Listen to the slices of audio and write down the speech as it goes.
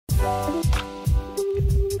Hey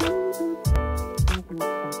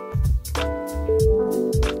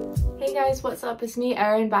guys, what's up? It's me,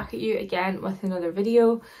 Erin, back at you again with another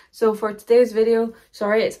video. So for today's video,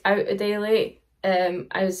 sorry it's out a day late. I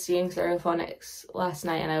was seeing Stereophonics last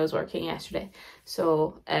night and I was working yesterday,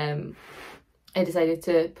 so I decided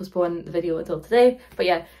to postpone the video until today. But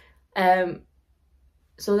yeah,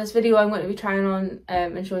 so this video I'm going to be trying on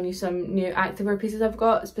and showing you some new activewear pieces I've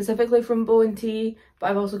got, specifically from BO+TEE,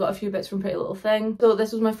 but I've also got a few bits from Pretty Little Thing. So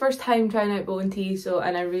this was my first time trying out BO+TEE,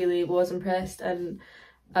 and I really was impressed and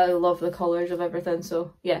I love the colours of everything.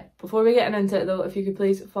 So yeah, before we get into it though, if you could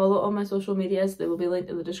please follow all my social medias, they will be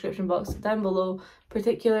linked in the description box down below,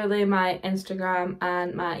 particularly my Instagram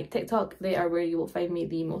and my TikTok. They are where you will find me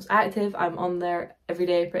the most active. I'm on there every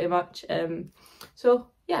day pretty much. So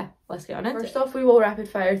yeah, let's get on it. First off, we will rapid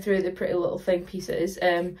fire through the Pretty Little Thing pieces.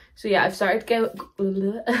 So yeah, I've started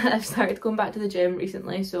going back to the gym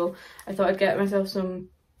recently, so I thought I'd get myself some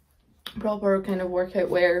proper kind of workout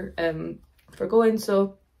wear for going.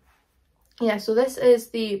 So yeah, so this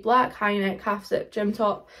is the black high neck half zip gym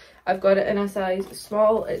top. I've got it in a size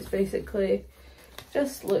small. It's basically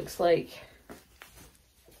just looks like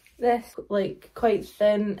this, like quite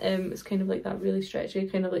thin. It's kind of like that really stretchy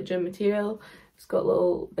kind of like gym material. It's got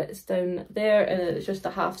little bits down there and it's just a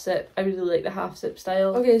half zip. I really like the half zip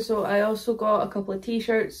style. Okay, so I also got a couple of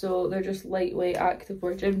t-shirts, so they're just lightweight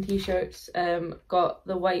activewear gym t-shirts. Got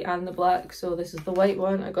the white and the black. So this is the white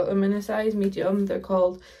one. I got them in a size medium. They're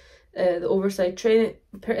called the oversized training,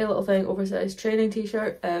 Pretty Little Thing oversized training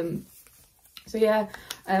t-shirt. So yeah,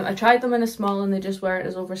 I tried them in a small and they just weren't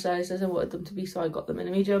as oversized as I wanted them to be, so I got them in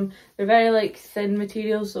a medium. They're very like thin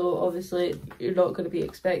material, so obviously you're not going to be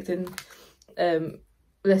expecting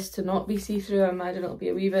this to not be see-through. I imagine it'll be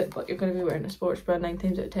a wee bit, but you're going to be wearing a sports bra 9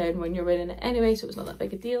 times out of 10 when you're wearing it anyway, so it's not that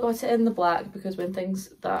big a deal. Got it in the black because when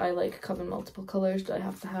things that I like come in multiple colours, do I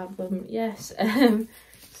have to have them? Yes.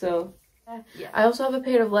 So yeah. I also have a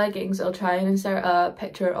pair of leggings. I'll try and insert a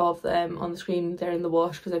picture of them on the screen. They're in the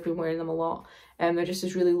wash because I've been wearing them a lot. They're just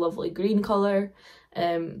this really lovely green colour.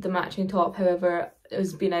 The matching top, however,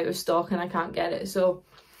 has been out of stock and I can't get it, so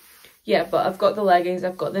yeah, but I've got the leggings.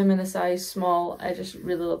 I've got them in a size small. I just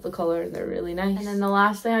really love the colour and they're really nice. And then the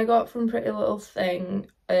last thing I got from Pretty Little Thing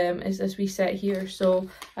is this wee set here. So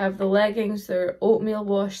I have the leggings. They're oatmeal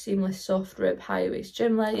wash seamless soft rib high waist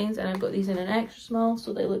gym leggings, and I've got these in an extra small,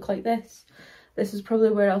 so they look like this. This is probably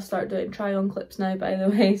where I'll start doing try on clips now, by the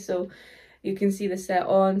way, so you can see the set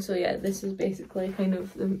on. So yeah, this is basically kind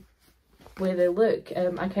of the way they look.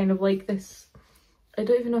 I kind of like this, I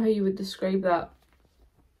don't even know how you would describe that,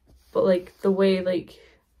 but like the way, like,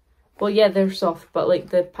 well yeah, they're soft, but like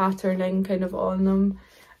the patterning kind of on them,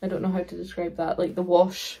 I don't know how to describe that, like the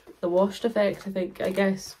washed effect, I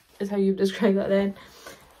guess is how you describe that then.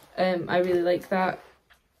 I really like that.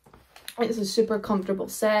 It's a super comfortable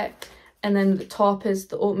set. And then the top is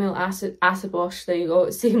the oatmeal acid wash. There you go.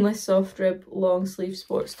 Seamless soft rib long sleeve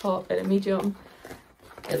sports top in a medium.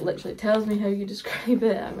 It literally tells me how you describe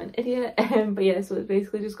it. I'm an idiot. But yeah, so it's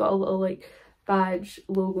basically just got a little like badge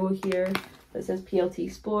logo here that says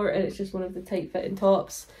PLT Sport, and it's just one of the tight fitting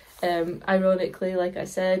tops. Ironically, like I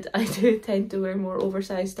said, I do tend to wear more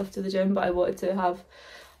oversized stuff to the gym, but I wanted to have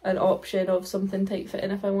an option of something tight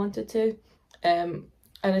fitting if I wanted to.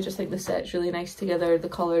 And I just think the set's really nice together. The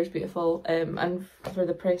colour is beautiful, and for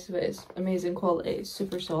the price of it, it's amazing quality. It's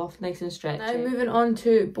super soft, nice and stretchy. Now moving on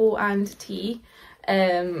to BO+TEE.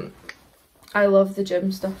 I love the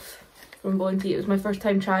gym stuff from BO+TEE. It was my first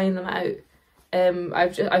time trying them out.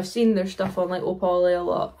 I've seen their stuff on like Opoly a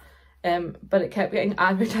lot, but it kept getting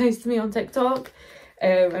advertised to me on TikTok.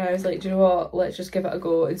 And I was like, do you know what, let's just give it a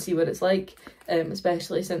go and see what it's like,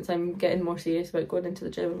 especially since I'm getting more serious about going into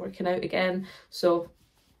the gym and working out again. So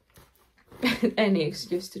any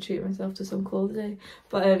excuse to treat myself to some clothes day.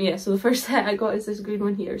 But yeah, so the first set I got is this green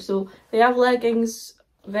one here. So they have leggings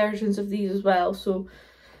versions of these as well, so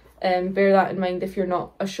bear that in mind if you're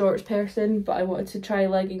not a shorts person, but I wanted to try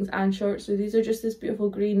leggings and shorts. So these are just this beautiful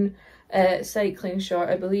green cycling short.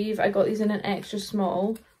 I believe I got these in an extra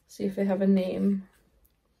small. Let's see if they have a name.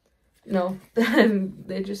 No,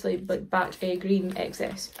 they're just like batch A green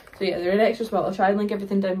XS. So yeah, they're an extra small. I'll try and link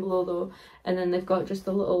everything down below though. And then they've got just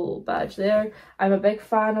a little badge there. I'm a big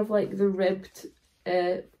fan of like the ribbed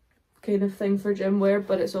kind of thing for gym wear,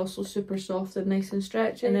 but it's also super soft and nice and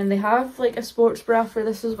stretchy. And then they have like a sports bra for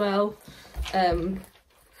this as well.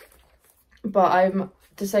 But I'm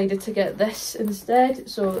decided to get this instead.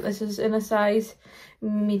 So this is in a size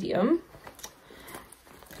medium.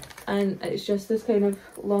 And it's just this kind of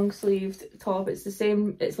long sleeved top. It's the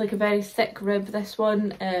same, it's like a very thick rib, this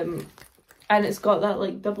one. and it's got that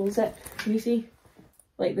like double zip, can you see?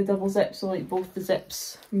 Like the double zip, so like both the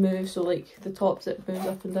zips move, so like the top zip moves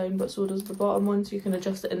up and down, but so does the bottom one, so you can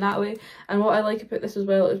adjust it in that way. And what I like about this as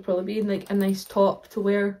well is probably being like a nice top to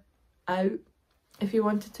wear out if you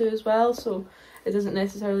wanted to as well, so it doesn't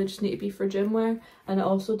necessarily just need to be for gym wear. And it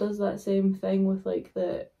also does that same thing with like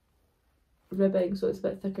the ribbing, so it's a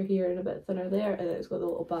bit thicker here and a bit thinner there, and then it's got the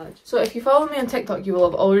little badge. So if you follow me on TikTok, you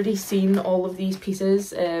will have already seen all of these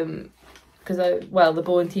pieces, because the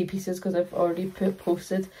BO+TEE pieces, because I've already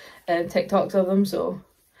posted TikToks of them, so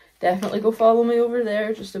definitely go follow me over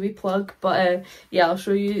there, just a wee plug. But yeah, I'll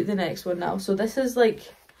show you the next one now. So this is like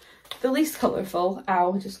the least colourful.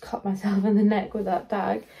 Ow, I just cut myself in the neck with that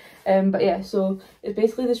tag. But yeah, so it's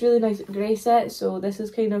basically this really nice grey set. So this is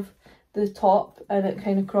kind of the top, and it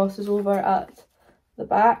kind of crosses over at the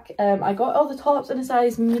back. I got all the tops in a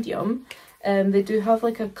size medium. They do have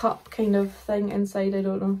like a cup kind of thing inside. I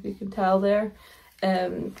don't know if you can tell there.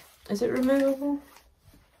 Is it removable?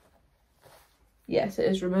 Yes, it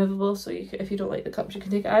is removable, so you can, if you don't like the cups, you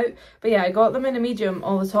can take it out. But yeah, I got them in a medium,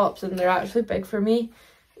 all the tops, and they're actually big for me,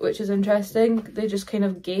 which is interesting. They just kind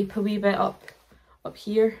of gape a wee bit up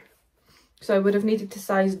here, so I would have needed to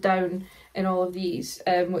size down in all of these,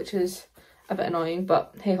 which is a bit annoying,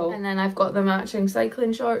 but hey ho. And then I've got the matching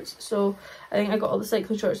cycling shorts, so I think I got all the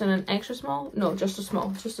cycling shorts in an extra small, no, just a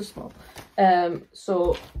small.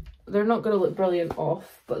 So they're not going to look brilliant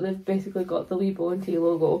off, but they've basically got the wee BO+TEE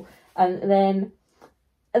logo. And then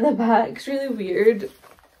the back's really weird,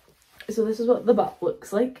 so this is what the back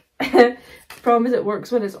looks like. Promise it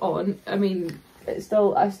works when it's on. I mean, I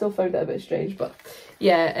still found it a bit strange, but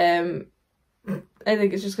yeah, I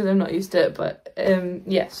think it's just because I'm not used to it. But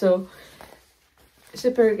yeah, so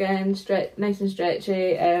super again, nice and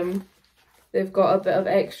stretchy. They've got a bit of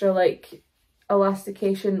extra like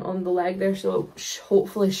elastication on the leg there, so it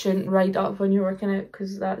hopefully shouldn't ride up when you're working out,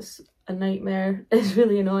 because that's a nightmare. It's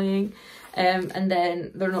really annoying. And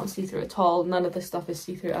then they're not see-through at all. None of this stuff is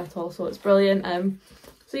see-through at all, so it's brilliant.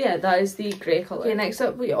 So yeah, that is the grey colour. Okay, next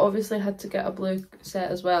up we obviously had to get a blue set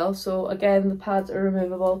as well. So again, the pads are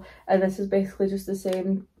removable, and this is basically just the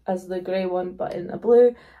same as the grey one but in a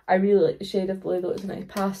blue. I really like the shade of blue though, it's a nice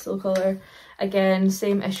pastel colour. Again,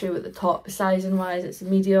 same issue with the top, sizing wise, it's a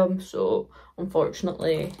medium, so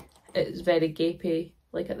unfortunately it's very gapey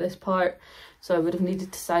like at this part, so I would have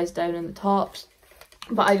needed to size down in the tops.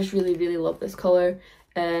 But I just really love this colour.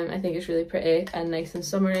 I think it's really pretty and nice and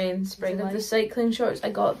summery and spring. Instead of the cycling shorts, I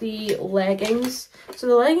got the leggings. So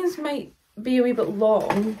the leggings might be a wee bit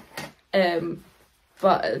long,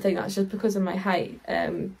 but I think that's just because of my height.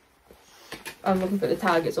 I'm looking for the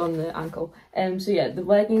tag, it's on the ankle. So yeah, the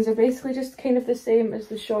leggings are basically just kind of the same as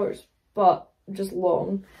the shorts, but just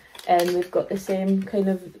long. And they've got the same kind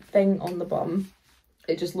of thing on the bum.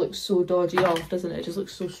 It just looks so dodgy off, doesn't it? It just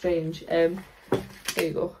looks so strange. There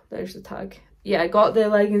you go, there's the tag. Yeah, I got the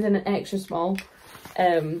leggings in an extra small.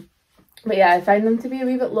 But yeah, I find them to be a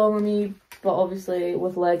wee bit long on me, but obviously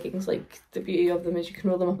with leggings, like the beauty of them is you can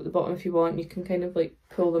roll them up at the bottom if you want. You can kind of like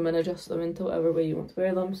pull them and adjust them into whatever way you want to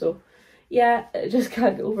wear them. So yeah, I just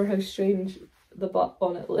can't get over how strange the butt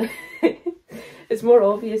on it looks. It's more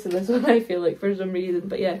obvious in this one, I feel like, for some reason.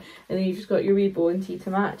 But yeah, and then you've just got your wee BO+TEE to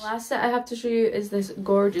match. The last set I have to show you is this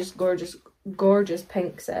gorgeous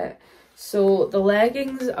pink set. So the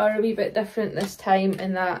leggings are a wee bit different this time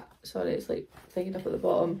in that, sorry, it's like taken up at the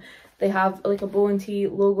bottom. They have like a BO+TEE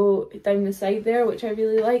logo down the side there, which I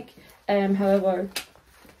really like. However,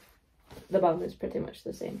 the bum is pretty much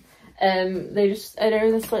the same. They're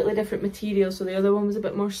in a slightly different material, so the other one was a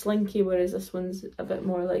bit more slinky, whereas this one's a bit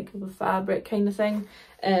more like of a fabric kind of thing.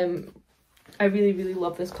 I really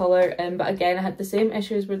love this colour, but again I had the same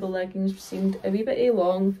issues where the leggings seemed a wee bit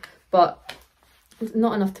long, but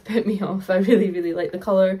not enough to put me off. I really like the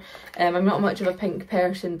colour. I'm not much of a pink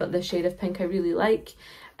person, but the shade of pink I really like.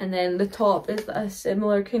 And then the top is a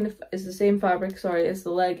similar kind of, is the same fabric, sorry, as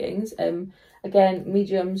the leggings. Again,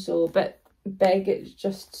 medium, so a bit big. It's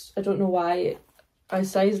just, I don't know why I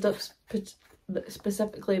sized up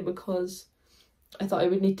specifically because I thought I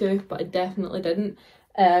would need to, but I definitely didn't.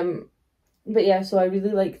 But yeah, so I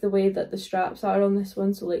really like the way that the straps are on this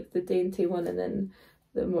one, so like the dainty one and then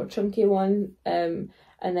the more chunky one, and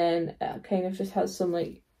then it kind of just has some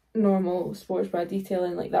like normal sports bra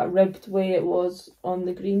detailing, like that ribbed way it was on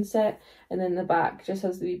the green set, and then the back just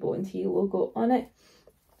has the wee BO+TEE logo on it.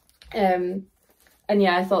 And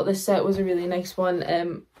yeah, I thought this set was a really nice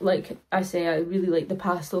one. Like I say, I really like the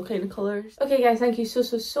pastel kind of colours. Okay guys, thank you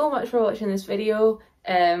so much for watching this video.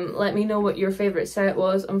 Let me know what your favourite set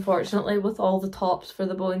was. Unfortunately, with all the tops for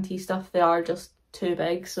the BO+TEE stuff, they are just too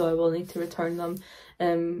big, so I will need to return them.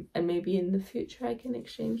 and maybe in the future I can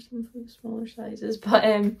exchange them for the smaller sizes, but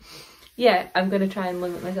yeah, I'm going to try and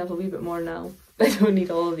limit myself a wee bit more now. I don't need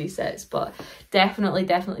all of these sets, but definitely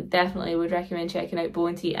would recommend checking out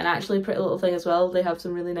BO+TEE, and actually Pretty Little Thing as well. They have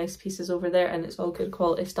some really nice pieces over there, and it's all good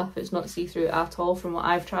quality stuff. It's not see-through at all from what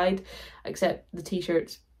I've tried, except the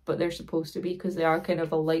t-shirts, but they're supposed to be because they are kind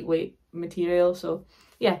of a lightweight material. So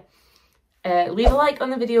yeah, leave a like on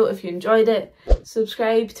the video if you enjoyed it,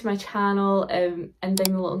 subscribe to my channel, and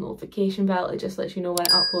ding the little notification bell. It just lets you know when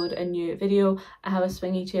I upload a new video. I have a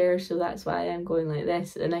swingy chair, so that's why I'm going like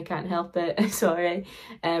this, and I can't help it. Sorry.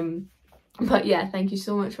 But yeah, thank you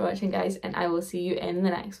so much for watching, guys, and I will see you in the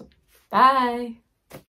next one. Bye.